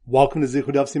Welcome to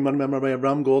Zichud Daf Siman Memar by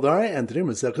Avram Goldar, and today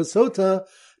Masechah Sotah,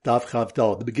 Daf Chav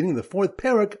Dal, the beginning of the fourth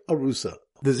parak, Arusa.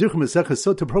 The Zichud Masechah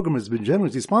Sotah program has been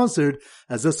generously sponsored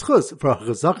as a schus for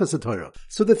Chazachas Torah.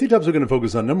 So the three topics we're going to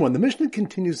focus on. Number one, the Mishnah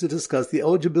continues to discuss the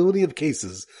eligibility of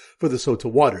cases for the Sotah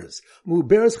waters.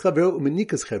 Mu'beres Chavero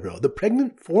Umenikas Chavero, the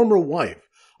pregnant former wife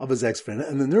of his ex-friend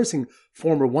and the nursing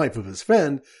former wife of his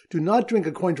friend do not drink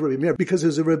according to Rabbi Meir because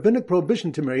there's a rabbinic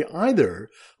prohibition to marry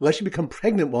either, lest she become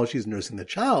pregnant while she's nursing the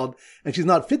child, and she's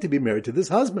not fit to be married to this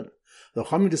husband. The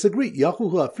Chachamim disagree.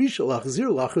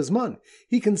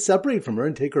 He can separate from her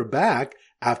and take her back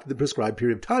after the prescribed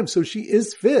period of time, so she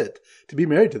is fit to be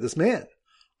married to this man.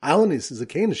 Alanis is a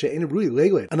Kana she'ein rui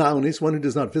legled. An Alanis, one who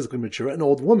does not physically mature, an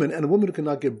old woman, and a woman who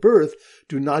cannot give birth,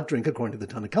 do not drink according to the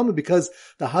Tanna Kamma, because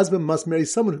the husband must marry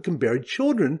someone who can bear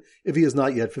children if he has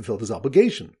not yet fulfilled his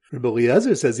obligation. Rabbi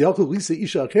Eliezer says, he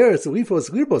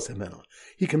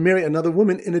can marry another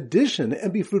woman in addition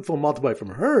and be fruitful and multiply from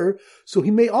her, so he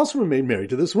may also remain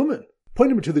married to this woman. Point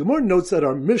number two, the Gemara notes that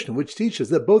our Mishnah, which teaches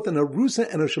that both an Arusa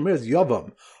and a Shomer's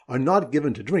Yavam are not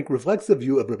given to drink, reflects the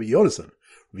view of Rabbi Yonasan.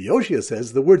 Rabbi Yoshia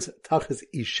says the words Tachas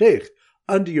Ishech,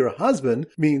 under your husband,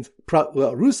 means Prat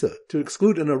Arusa, to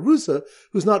exclude an Arusa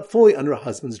who's not fully under a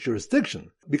husband's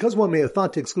jurisdiction. Because one may have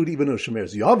thought to exclude even a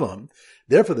Shomer's Yavam,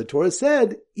 therefore the Torah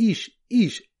said, Ish,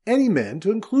 any man,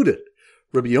 to include it.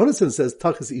 Rabbi Yonasan says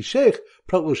Tachas Ishech,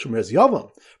 Prat Shomer's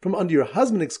Yavam, from under your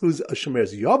husband excludes a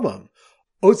Shomer's Yavam.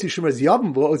 Otzi Shomer's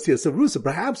Yavam v'lo Otzi Arusa.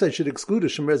 Perhaps I should exclude a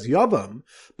Shomer's Yavam,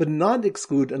 but not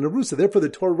exclude an Arusa. Therefore, the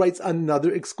Torah writes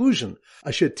another exclusion.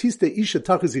 Asher tiste isha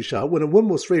tachas isha, when a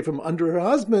woman will stray from under her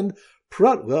husband,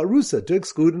 prat Arusa, to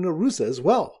exclude an Arusa as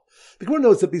well. The Gemara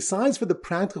notes that besides for the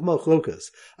practical machlokas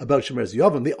about Shomer's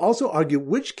Yavam, they also argue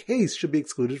which case should be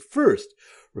excluded first.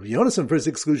 Rabbi Yonasan first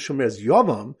excludes Shomer's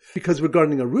Yavam because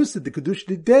regarding Arusa, the Kedusha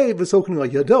Didei v'sokin al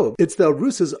Yado. It's the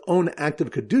Arusa's own act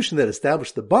of Kedushin that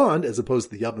established the bond as opposed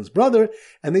to the Yavam's brother,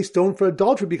 and they stoned for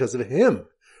adultery because of him.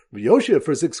 Rabbi Yoshia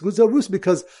first excludes Arusa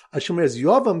because a Shomer's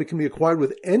Yavam can be acquired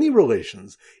with any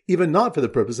relations, even not for the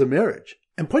purpose of marriage.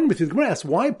 And pointing with the Gemara asks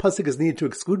why Pasuk is needed to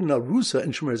exclude an Arusa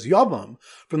and Shomer's Yavam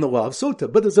from the law of Sotah,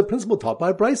 but there's a principle taught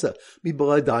by Brisa,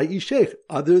 Mibaladai Ishech,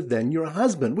 other than your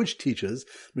husband, which teaches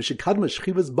Mishikadma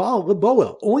Shchivas Baal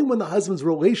Leboel, only when the husband's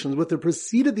relations with her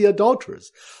preceded the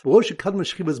adulterers, Shikadma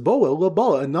Shchivas Boel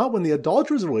Leboel, and not when the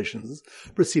adulterer's relations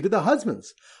preceded the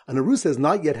husband's. An Arusa has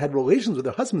not yet had relations with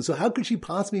her husband, so how could she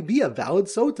possibly be a valid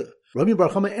Sotah? Rabbi Bar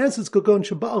Chama answers,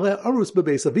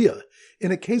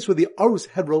 in a case where the Arus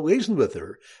had relations with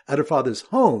her at her father's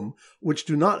home, which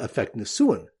do not affect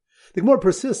Nisuin. The Gemara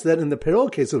persists that in the parallel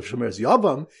case of Shomer's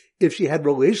Yavam, if she had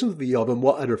relations with the Yavam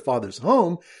while at her father's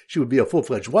home, she would be a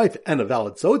full-fledged wife and a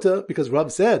valid Sotah, because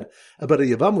Rav said about a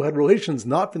Yavam who had relations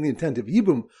not for the intent of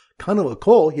Yibum, Kana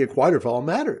Lakol, he acquired her for all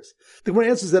matters. The Gemara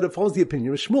answers that it follows the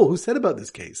opinion of Shmuel, who said about this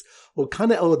case, well,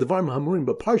 Kana El Devar Mahamurim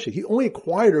Baparsha, he only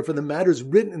acquired her for the matters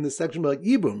written in the section about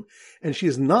Yibum, and she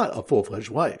is not a full-fledged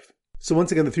wife. So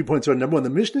once again, the 3 points are: number one, the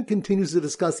Mishnah continues to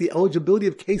discuss the eligibility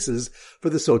of cases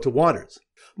for the Sotah waters.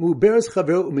 Mu'beres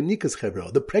Chavero Umenikas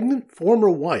Chavero, the pregnant former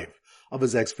wife of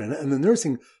his ex-friend and the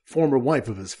nursing former wife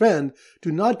of his friend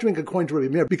do not drink according to Rabbi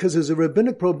Meir because there's a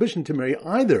rabbinic prohibition to marry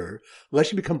either, lest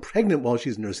she become pregnant while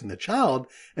she's nursing the child,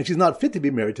 and she's not fit to be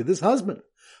married to this husband.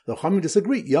 The Chachamim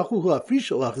disagree.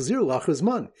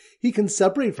 He can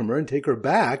separate from her and take her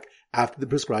back after the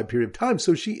prescribed period of time,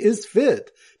 so she is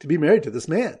fit to be married to this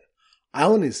man.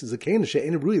 Alanis is a Kana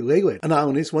she'ein rui legled. An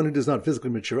Alanis, one who does not physically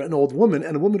mature, an old woman,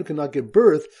 and a woman who cannot give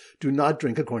birth, do not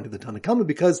drink according to the Tanna Kamma,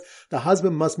 because the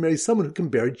husband must marry someone who can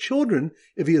bear children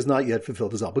if he has not yet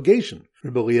fulfilled his obligation.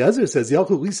 Rabbi Eliezer says,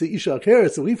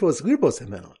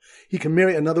 he can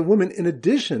marry another woman in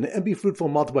addition and be fruitful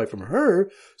and multiply from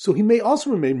her, so he may also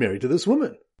remain married to this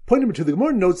woman. Point number two, the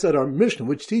Gemara notes that our Mishnah,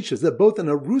 which teaches that both an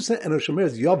Arusa and a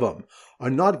Shomer's Yavam are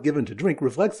not given to drink,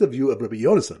 reflects the view of Rabbi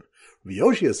Yonasan. Rabbi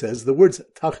Yoshia says the words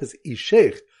Tachas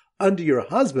Ishech, under your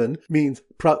husband, means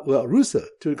Prat Arusa,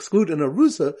 to exclude an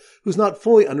Arusa who's not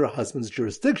fully under a husband's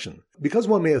jurisdiction. Because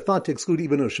one may have thought to exclude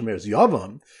even a Shomer's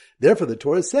Yavam, therefore the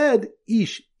Torah said,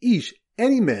 Ish,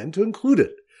 any man, to include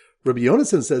it. Rabbi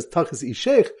Yonasan says Tachas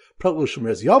Ishech, Prat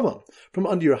Shomer's Yavam, from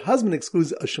under your husband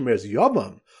excludes a Shomer's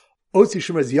Yavam. Otzi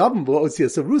Shomer's Yavam v'lo Otzi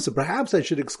Arusa. Perhaps I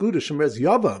should exclude a Shomer's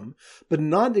Yavam, but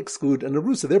not exclude an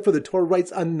Arusa. Therefore, the Torah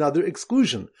writes another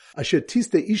exclusion. Asher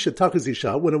tiste isha tachas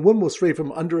isha, when a woman will stray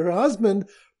from under her husband,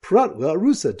 prat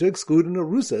Arusa, to exclude an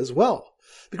Arusa as well.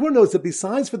 The Gemara notes that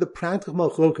besides for the practical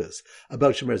machlokas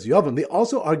about Shomer's Yavam, they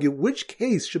also argue which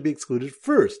case should be excluded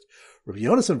first. Rabbi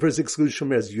Yonasan first excludes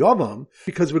Shomer's Yavam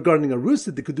because regarding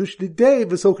Arusa, the Kedusha Didei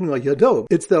v'sochnu al yado.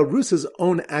 It's the Arusa's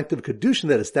own act of Kedushin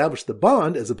that established the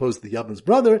bond as opposed to the Yavam's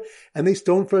brother, and they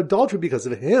stoned for adultery because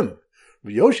of him.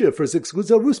 Rabbi Yoshia first excludes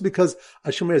Arusa because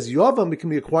a Shomer's Yavam can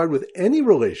be acquired with any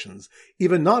relations,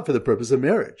 even not for the purpose of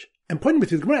marriage. And pointing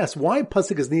to the Gemara asks why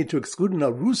pasuk is needed to exclude an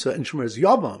Arusa and Shomer's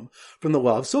Yavam from the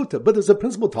law of Sotah, but there's a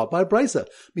principle taught by Brisa,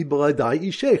 mi baladai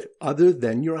ishech, other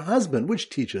than your husband, which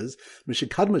teaches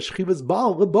mishikadma shchivas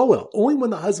baal leboel, only when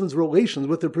the husband's relations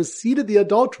with her preceded the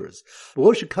adulterers,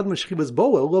 shikadma shchivas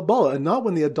boel leboel, and not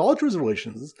when the adulterer's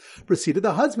relations preceded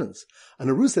the husband's. An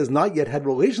Arusa has not yet had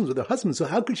relations with her husband, so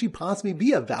how could she possibly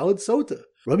be a valid Sotah?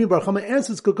 Rabbi Bar Chama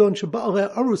answers,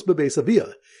 Arus bebeis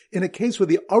avia, in a case where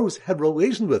the Arus had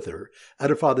relations with her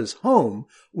at her father's home,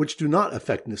 which do not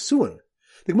affect Nisuin.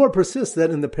 The Gemara persists that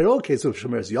in the parallel case of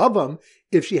Shomer's Yavam,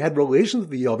 if she had relations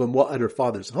with the Yavam while at her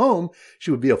father's home,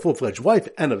 she would be a full-fledged wife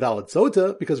and a valid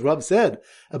Sotah, because Rav said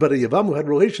about a Yavam who had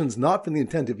relations not for the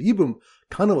intent of Yibum,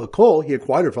 Kana Lakol, he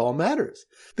acquired her for all matters.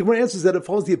 The Gemara answers that it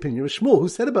follows the opinion of Shmuel, who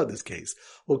said about this case,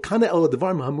 well, Kana El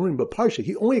Devar Mahamurim Baparsha,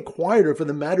 he only acquired her for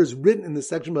the matters written in the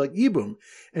section about Yibum,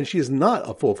 and she is not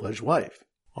a full-fledged wife.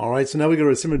 Alright, so now we go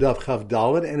to Siman Daf Chav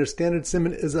Daled, and her standard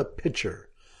Siman is a pitcher.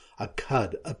 A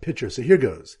cud, a pitcher. So here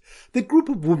goes. The group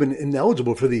of women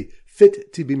ineligible for the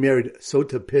fit-to-be-married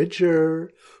Sotah pitcher,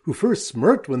 who first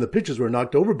smirked when the pitchers were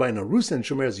knocked over by an Arusa and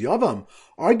Shomer's Yavam,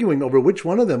 arguing over which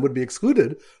one of them would be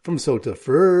excluded from Sotah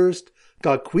first,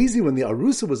 got queasy when the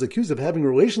Arusa was accused of having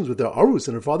relations with their Arus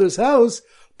in her father's house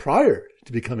prior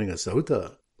to becoming a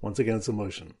Sotah. Once again, it's a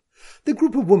motion. The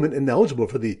group of women ineligible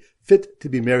for the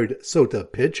fit-to-be-married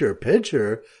Sotah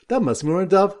pitcher, that must be more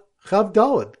Daf Chav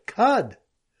Daled, cud.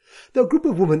 The group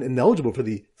of women ineligible for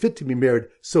the fit-to-be-married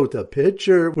Sotah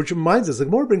pitcher, which reminds us, the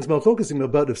Gemara brings malchokasim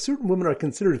about if certain women are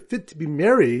considered fit to be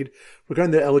married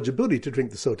regarding their eligibility to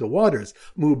drink the Sotah waters.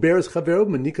 Mu'beres chavero,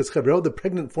 manikas chavero, the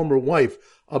pregnant former wife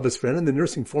of his friend and the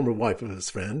nursing former wife of his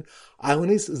friend.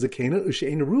 Ilanis zakena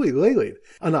ushein ruli leilid.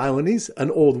 An Ilanis,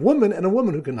 an old woman, and a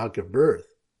woman who cannot give birth.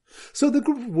 So the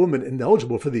group of women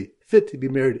ineligible for the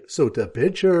fit-to-be-married Sotah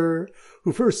pitcher,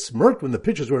 who first smirked when the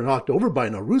pitchers were knocked over by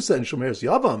an Arusa and Shomer's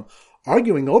Yavam,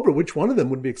 arguing over which one of them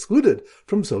would be excluded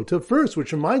from Sotah first,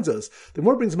 which reminds us, the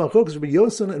Gemara brings Malchokas Rabbi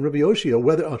Yosan and Rabbi Yoshia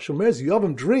whether a Shomer's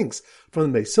Yavam drinks from the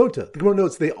Mei Sotah. The Gemara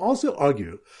notes they also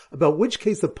argue about which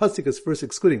case the pasuk is first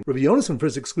excluding. Rabbi Yonasan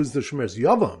first excludes the Shomer's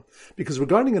Yavam, because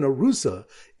regarding an Arusa,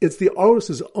 it's the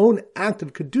Arus's own act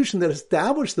of Kedushin that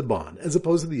established the bond, as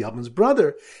opposed to the Yavam's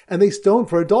brother, and they stoned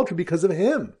for adultery because of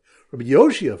him. Rabbi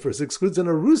Yoshia first excludes an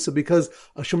Arusa because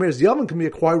a Shomer's Yavam can be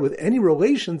acquired with any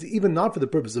relations, even not for the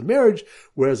purpose of marriage,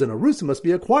 whereas an Arusa must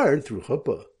be acquired through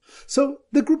chuppah. So,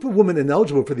 the group of women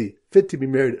ineligible for the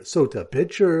fit-to-be-married Sotah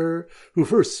pitcher, who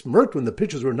first smirked when the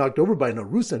pitchers were knocked over by an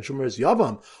Arusa and Shomer's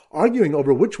Yavam, arguing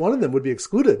over which one of them would be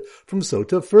excluded from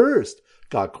Sotah first,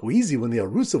 got queasy when the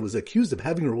Arusa was accused of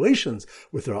having relations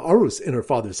with her Arus in her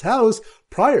father's house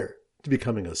prior to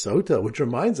becoming a Sotah, which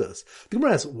reminds us, the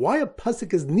Gemara asks why a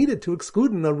pasuk is needed to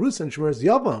exclude an Arusa and Shomer's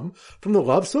Yavam from the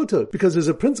law of Sotah, because there's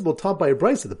a principle taught by a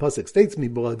Brisa. The pasuk states, mi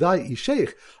baladai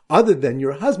ishech, other than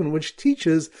your husband, which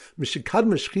teaches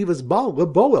mishikadma shchivas baal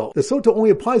leboel. The Sotah only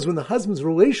applies when the husband's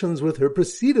relations with her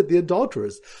preceded the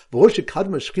adulterers,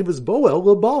 shikadma shchivas boel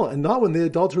lebal, and not when the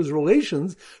adulterer's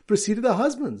relations preceded the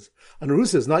husband's. An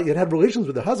Arusa has not yet had relations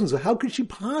with her husband, so how could she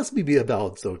possibly be a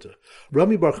valid Sotah?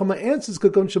 Rami Bar Chama answers,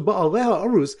 kakon shabal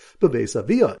Arus bebeis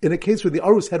avia, in a case where the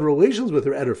Arus had relations with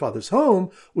her at her father's home,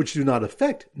 which do not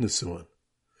affect Nisuin.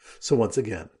 So once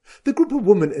again, the group of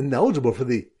women ineligible for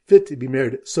the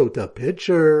fit-to-be-married Sotah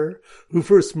pitcher, who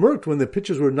first smirked when the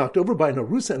pitchers were knocked over by an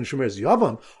Arusa and Shomer's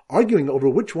Yavam, arguing over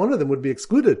which one of them would be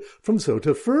excluded from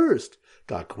Sotah first,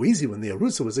 got queasy when the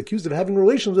Arusa was accused of having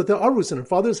relations with the Arus in her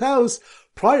father's house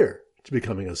prior to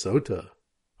becoming a Sotah.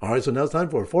 Alright, so now it's time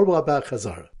for 4 Blabach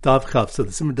Chazara. Dav Chaf. So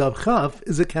the Siman Dav Chaf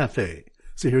is a cafe.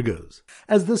 So here goes.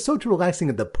 As the Sotah relaxing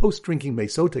at the post-drinking Mei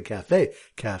Sotah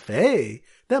cafe,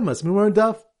 that must be more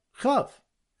Dav Chaf.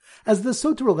 As the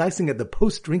Sotah relaxing at the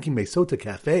post-drinking Mei Sotah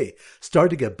cafe started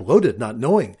to get bloated, not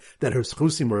knowing that her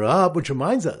schusim were up, which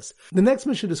reminds us, the next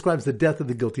mission describes the death of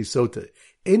the guilty Sotah.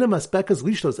 Ena maspekas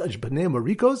lishtos ajpanea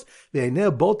marikos,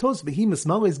 ve'enea boltos, vehi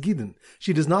mismales gidin.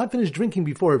 She does not finish drinking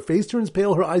before her face turns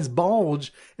pale, her eyes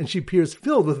bulge, and she appears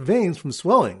filled with veins from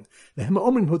swelling. And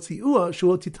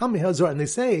they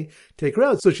say, take her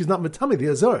out so she's not matame the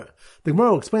azara. The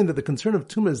Gemara will explain that the concern of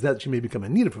Tuma is that she may become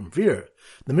anita from fear.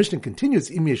 The Mishnah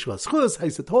continues, if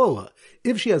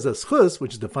she has a schus,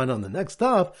 which is defined on the next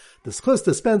daf, the schus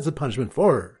dispenses the punishment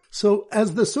for her. So,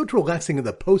 as the Sotah relaxing in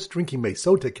the post-drinking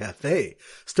Sotah cafe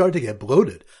started to get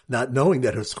bloated, not knowing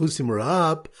that her schusim were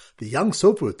up, the young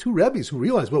Sotah with two rabbis who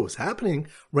realized what was happening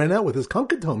ran out with his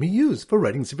kankatom he used for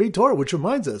writing Sifrei Torah, which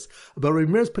reminds us about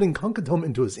Rabbi Meir's putting kankatom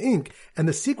into his ink and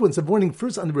the sequence of warning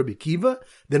first under Rabbi Akiva,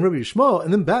 then Rabbi Yishmael,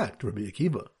 and then back to Rabbi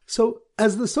Akiva. So,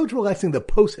 as the Sotah relaxing in the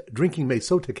post-drinking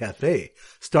Sotah cafe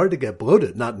started to get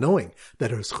bloated, not knowing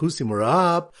that her schusim were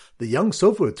up, the young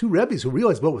Sotah with two rabbis who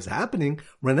realized what was happening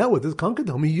ran out with his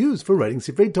kankatom he used for writing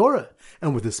Sifrei Torah,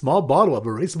 and with a small bottle of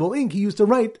erasable ink he used to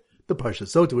write the Parsha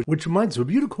Sotah, which reminds us of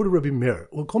Rabbi Rabbi Meir,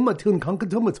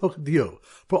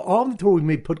 for all the Torah we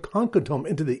may put kankatom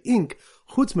into the ink,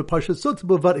 chutz me Parsha Sotah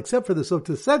bavad, except for the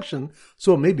Sotah section,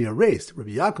 so it may be erased.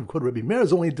 Rabbi Yaakov quoted Rabbi Meir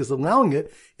is only disallowing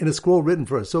it in a scroll written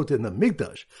for a Sotah in the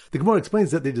Mikdash. The Gemara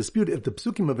explains that they dispute if the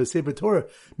psukim of a Sefer Torah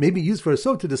may be used for a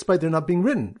Sotah despite their not being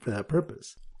written for that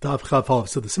purpose. Daf Chaf.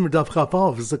 So the Simmer Daf Chaf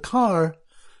is a car.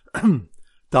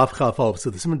 Daf Chaf. So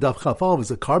the Simmer Daf Chaf is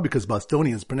a car because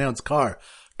Bostonians pronounce car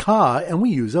ka, and we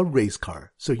use a race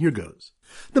car. So here goes.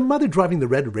 The mother driving the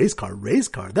red race car,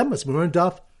 that must be more in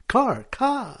Daf car,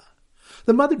 ka.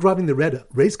 The mother driving the red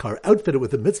race car outfitted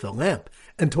with a mitzvah lamp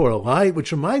and Torah light,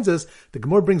 which reminds us the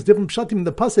Gemara brings different pshatim in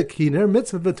the pasuk, hiner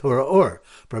mitzvah v'Torah or.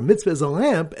 For a mitzvah is a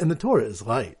lamp and the Torah is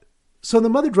light. So the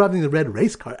mother driving the red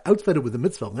race car outfitted with a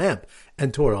mitzvah lamp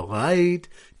and Torah light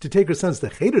to take her sons to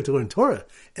Cheder to learn Torah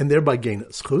and thereby gain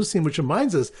schusim, which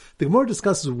reminds us the Gemara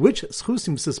discusses which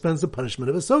schusim suspends the punishment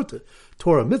of a Sotah.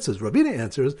 Torah mitzvahs. Rabina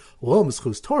answers, well,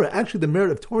 schus Torah, actually the merit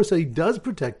of Torah study does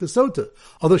protect the Sotah.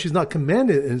 Although she's not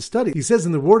commanded in study. He says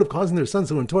in the word of causing their sons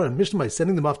to learn Torah and Mishnah by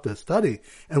sending them off to study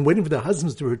and waiting for their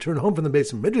husbands to return home from the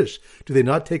base of Midrash, do they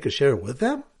not take a share with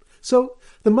them? So,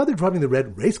 the mother driving the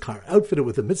red race car outfitted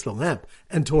with a mitzvah lamp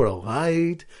and Torah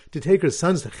light to take her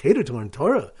sons to Cheder to learn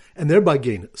Torah and thereby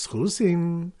gain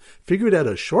schusim, figured out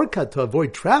a shortcut to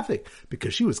avoid traffic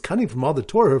because she was cunning from all the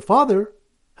Torah her father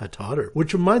had taught her.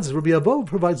 Which reminds us, Rabbi Avo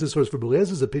provides the source for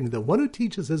Beliezer's opinion that one who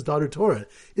teaches his daughter Torah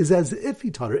is as if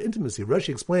he taught her intimacy. Rashi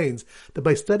explains that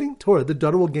by studying Torah, the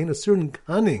daughter will gain a certain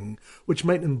cunning, which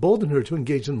might embolden her to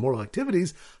engage in moral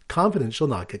activities, confident she'll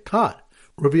not get caught.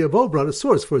 Rabbi Avo brought a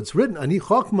source, for it's written, Ani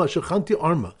chokma shechanti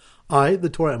arma. I, the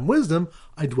Torah and wisdom,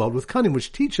 I dwelled with cunning,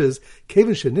 which teaches,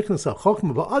 Kevin shenichnasa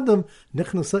chokma ba'adam,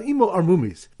 nichnasa imo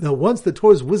armumis. Now once the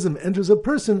Torah's wisdom enters a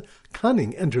person,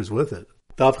 cunning enters with it.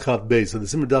 Daf Chav Beis. So the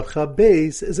Simmer Daf Chav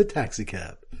Beis is a taxi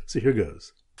cab. So here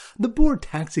goes. The bored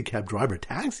taxi cab driver,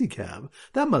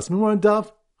 that must be more on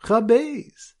Daf Chav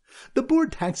Beis. The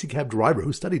bored taxi cab driver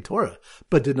who studied Torah,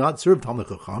 but did not serve Talmid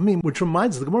Chachamim, which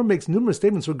reminds us the Gemara makes numerous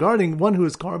statements regarding one who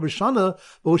is Karav Shana,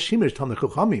 Shimish Talmid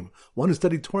Chachamim, one who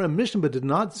studied Torah and Mishnah, but did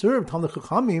not serve Talmid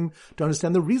Chachamim to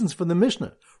understand the reasons for the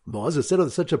Mishnah. Rabbi said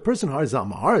of such a person, he's an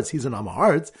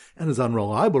Amaharetz, and is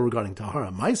unreliable regarding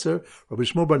Tahara Meiser. Rabbi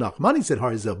Shmuel Bar Nachmani said,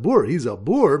 he's a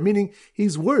bur, meaning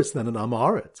he's worse than an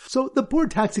Amaharetz. So the poor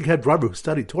taxi cab driver who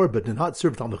studied Torah but did not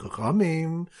serve Talmid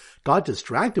Chachamim got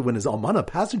distracted when his almana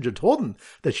passenger told him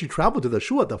that she traveled to the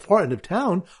shul at the far end of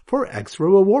town for extra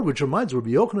reward, which reminds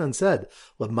Rabbi Yochanan said,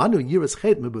 we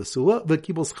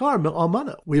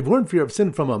have learned fear of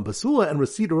sin from a basula and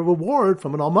received a reward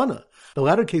from an almana. The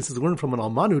latter case is learned from an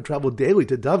almana who traveled daily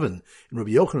to Davin in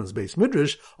Rabbi Yochanan's base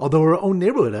midrash, although her own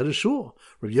neighborhood had a shul.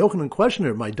 Rabbi Yochanan questioned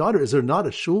her, my daughter, is there not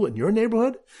a shul in your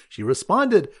neighborhood? She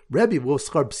responded, Rebbe, will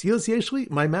schar psios yeshli?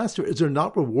 My master, is there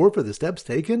not reward for the steps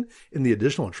taken in the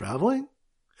additional traveling?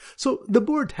 So the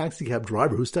bored taxi cab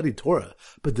driver who studied Torah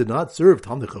but did not serve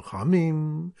Talmid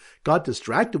Chachamim got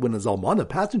distracted when his almana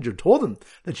passenger told him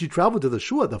that she traveled to the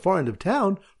shul at the far end of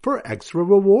town for extra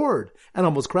reward and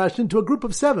almost crashed into a group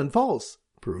of 7 false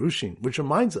Purushin, which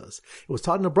reminds us, it was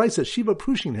taught in a brisa Shiva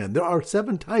Prushinhan. There are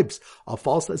 7 types of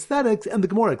false aesthetics, and the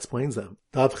Gemara explains them.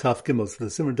 Daf Chaf Gimel, so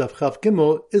the Simmer Daf Chaf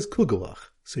Gimel is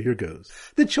Kugelach. So here goes.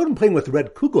 The children playing with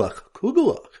red Kugelach,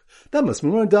 that must be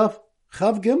more Daf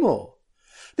Chaf Gimel.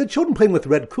 the children playing with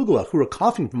red kugla who were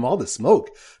coughing from all the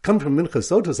smoke, coming from minchas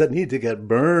sotas that need to get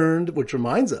burned, which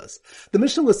reminds us. The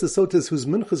Mishnah lists the sotas whose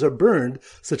minchas are burned,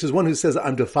 such as one who says,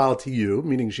 I'm defiled to you,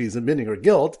 meaning she's admitting her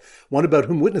guilt, one about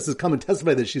whom witnesses come and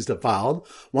testify that she's defiled,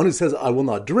 one who says, I will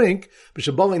not drink,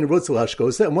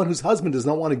 and one whose husband does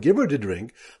not want to give her to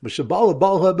drink,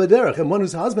 and one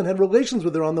whose husband had relations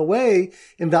with her on the way,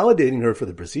 invalidating her for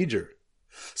the procedure.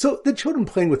 So the children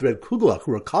playing with red kugla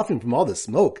who are coughing from all the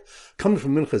smoke, coming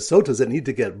from minchas sotas that need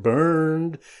to get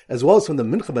burned, as well as from the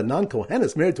mincha banan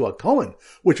kohenis married to a Kohen,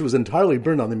 which was entirely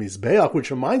burned on the mizbeach,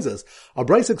 which reminds us, our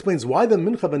Bryce explains why the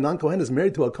mincha banan kohenis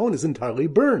married to a Kohen is entirely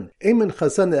burned. Her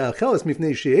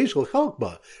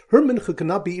mincha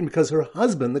cannot be eaten because her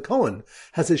husband, the Kohen,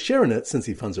 has a share in it since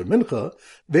he funds her mincha,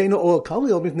 and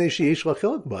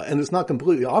it's not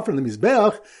completely offered in the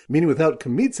mizbeach, meaning without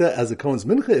kamitza as the Kohen's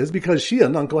mincha is, because she, a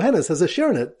non-kohenis, has a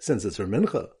share in it since it's her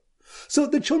mincha. So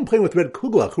the children playing with red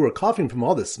kugla who are coughing from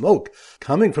all the smoke,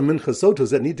 coming from minchas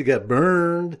sotos that need to get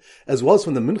burned, as well as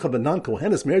from the mincha banan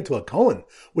kohenis married to a Kohen,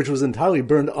 which was entirely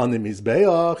burned on the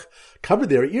mizbeach, covered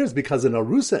their ears because an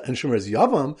arusa and shomer's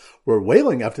yavam were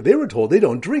wailing after they were told they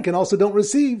don't drink and also don't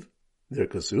receive their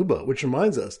kasuba, which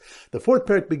reminds us, the fourth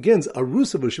parak begins,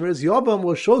 Arusa v'shemer's yavam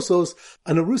l'shosos,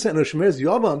 an Arusa and a shemer's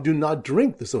yavam do not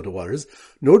drink the Sotah waters,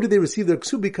 nor do they receive their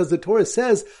kasuba, because the Torah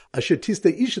says, Asher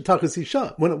tista isha tachas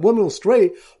isha, when a woman will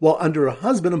stray while under her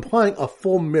husband, implying a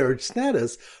full marriage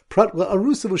status, prat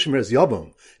la'arusa v'shemer's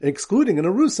yavam, excluding an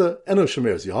Arusa and a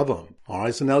shemer's yavam.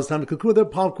 Alright, so now it's time to conclude our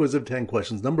pop quiz of 10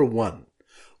 questions. Number 1.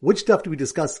 Which daf do we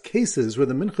discuss cases where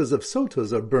the minchas of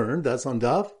sotas are burned? That's on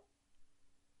daf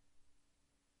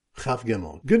Chaf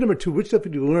Gimel. Good. Number 2, which daf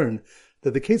did you learn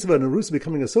that the case of an Arus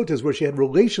becoming a Sotah is where she had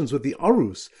relations with the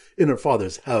Arus in her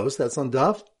father's house? That's on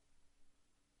daf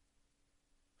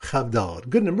Chaf Daled.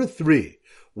 Good. Number 3,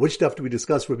 which daf do we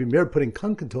discuss Rabbi Meir putting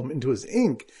kankantom into his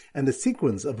ink and the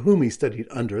sequence of whom he studied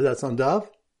under? That's on daf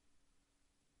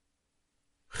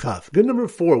Chaf. Good. Number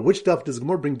 4, which daf does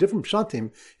Gemara bring different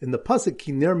pshatim in the pasuk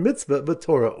Kiner mitzvah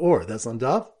v'Torah or? That's on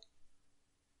daf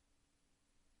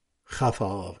Chaf.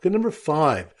 Good. Number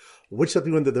 5, which daf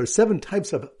we learned that there are 7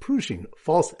 types of prushing,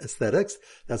 false aesthetics.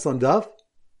 That's on daf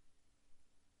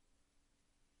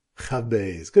Chaf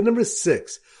Beis. Good. Number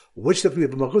 6, which daf we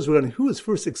have machos regarding who is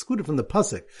first excluded from the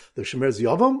pasuk, the shemer's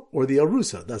yavam or the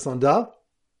arusa? That's on daf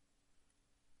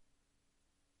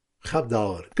Chaf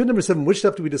Daled. Good. Number 7, which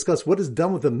daf do we discuss what is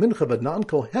done with a mincha but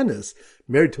non-kohenis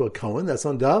married to a Kohen? That's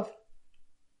on daf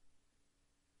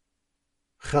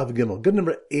Chaf Gimel. Good.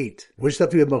 Number 8, which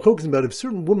daf do we have machokas about if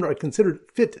certain women are considered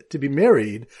fit to be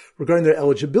married regarding their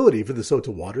eligibility for the Sotah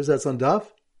waters? That's on daf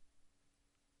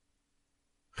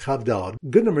Chaf Daled.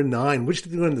 Good. Number 9, which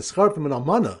daf we learn the schar from an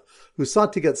almana who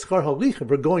sought to get schar halicha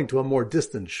for going to a more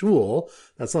distant shul?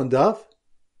 That's on daf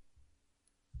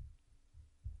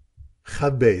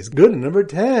Chaf Beis. Good. And number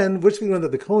 10, which we learn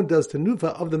that the Kohen does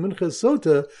tenufa of the minchas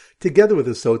sotah together with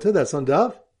the sotah? That's on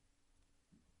daf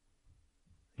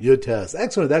Yud.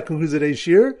 Excellent. That concludes today's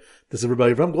shir. This is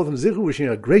everybody from Gotham Zichu wishing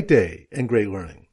you a great day and great learning.